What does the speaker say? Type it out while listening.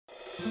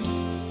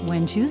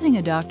When choosing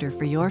a doctor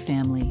for your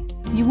family,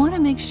 you want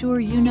to make sure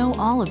you know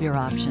all of your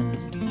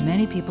options.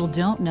 Many people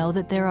don't know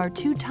that there are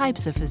two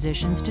types of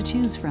physicians to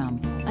choose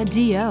from: a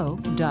DO,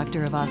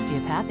 Doctor of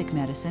Osteopathic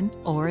Medicine,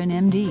 or an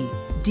MD.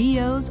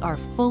 DOs are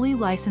fully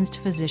licensed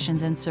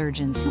physicians and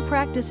surgeons who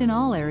practice in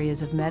all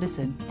areas of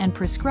medicine and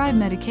prescribe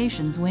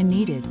medications when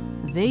needed.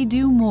 They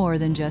do more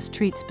than just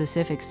treat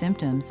specific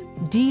symptoms.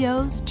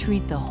 DOs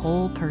treat the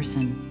whole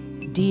person.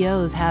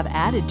 DOs have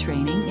added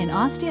training in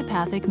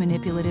osteopathic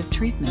manipulative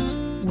treatment,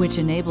 which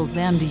enables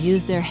them to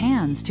use their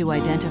hands to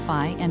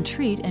identify and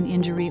treat an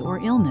injury or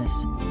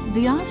illness.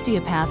 The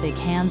osteopathic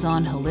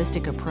hands-on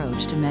holistic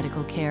approach to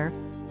medical care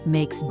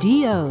makes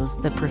DOs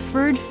the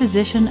preferred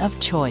physician of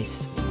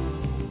choice.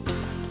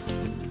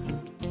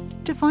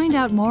 To find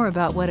out more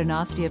about what an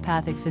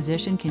osteopathic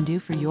physician can do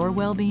for your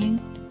well-being,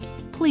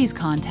 please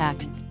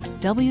contact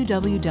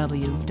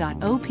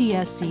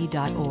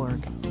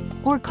www.opsc.org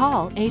or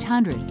call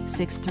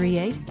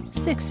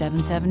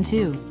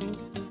 800-638-6772.